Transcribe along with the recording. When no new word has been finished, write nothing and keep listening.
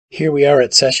Here we are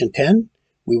at session 10.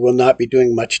 We will not be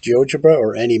doing much GeoGebra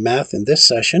or any math in this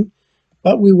session,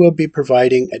 but we will be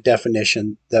providing a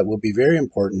definition that will be very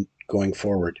important going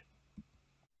forward.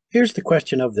 Here's the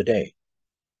question of the day.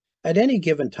 At any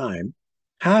given time,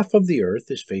 half of the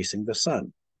Earth is facing the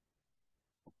sun.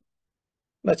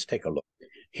 Let's take a look.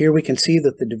 Here we can see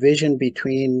that the division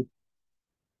between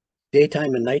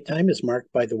daytime and nighttime is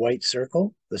marked by the white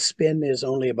circle. The spin is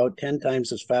only about 10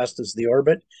 times as fast as the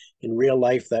orbit. In real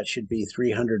life, that should be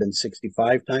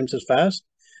 365 times as fast.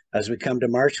 As we come to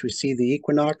March, we see the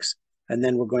equinox, and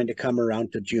then we're going to come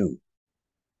around to June.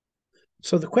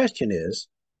 So the question is,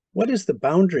 what is the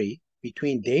boundary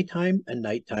between daytime and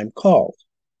nighttime called?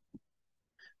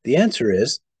 The answer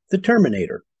is the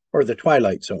terminator, or the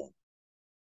twilight zone.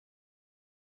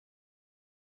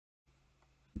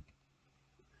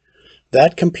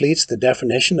 That completes the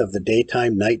definition of the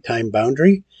daytime-nighttime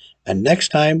boundary, and next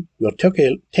time we'll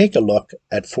take a look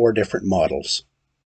at 4 different models.